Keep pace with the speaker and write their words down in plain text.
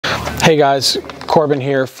Hey guys, Corbin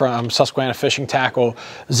here from Susquehanna Fishing Tackle,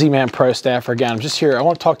 Z-Man Pro Staffer. Again, I'm just here. I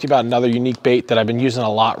want to talk to you about another unique bait that I've been using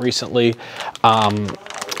a lot recently. And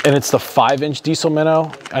it's the 5-inch DieZel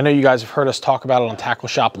Minnow. I know you guys have heard us talk about it on Tackle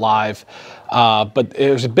Shop Live, but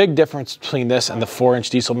there's a big difference between this and the 4-inch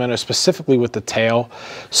DieZel Minnow, specifically with the tail.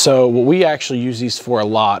 So what we actually use these for a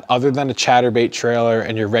lot, other than a chatterbait trailer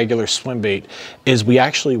and your regular swim bait, is we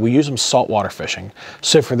use them saltwater fishing.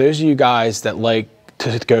 So for those of you guys that like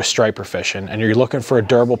to go striper fishing and you're looking for a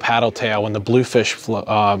durable paddle tail when the bluefish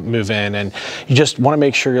move in, and you just want to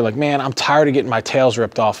make sure you're like, man, I'm tired of getting my tails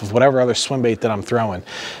ripped off of whatever other swim bait that I'm throwing.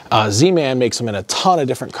 Z-Man makes them in a ton of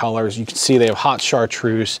different colors. You can see they have hot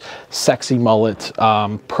chartreuse, sexy mullet,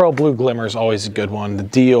 pearl blue glimmer is always a good one, the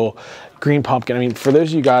deal, green pumpkin. I mean, for those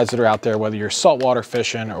of you guys that are out there, whether you're saltwater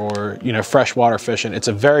fishing or, you know, freshwater fishing, it's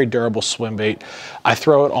a very durable swim bait. I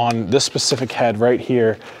throw it on this specific head right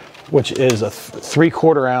here, which is a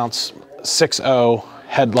 3/4 ounce 6.0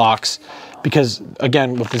 HeadLockZ, because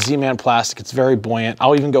again, with the Z-Man plastic, it's very buoyant.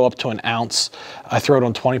 I'll even go up to an ounce. I throw it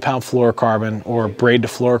on 20-pound fluorocarbon or braid to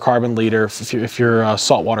fluorocarbon leader if you're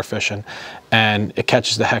saltwater fishing, and it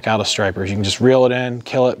catches the heck out of stripers. You can just reel it in,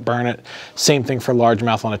 kill it, burn it. Same thing for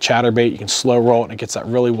largemouth on a chatterbait. You can slow roll it and it gets that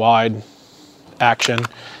really wide action.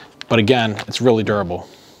 But again, it's really durable.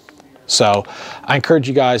 So I encourage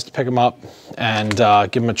you guys to pick them up and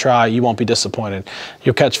give them a try. You won't be disappointed.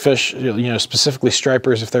 You'll catch fish, you know, specifically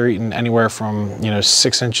stripers if they're eating anywhere from, you know,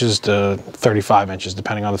 6 inches to 35 inches,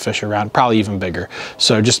 depending on the fish around, probably even bigger.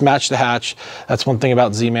 So just match the hatch. That's one thing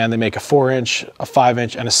about Z-Man. They make a 4-inch, a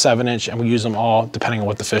 5-inch, and a 7-inch, and we use them all depending on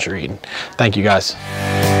what the fish are eating. Thank you guys.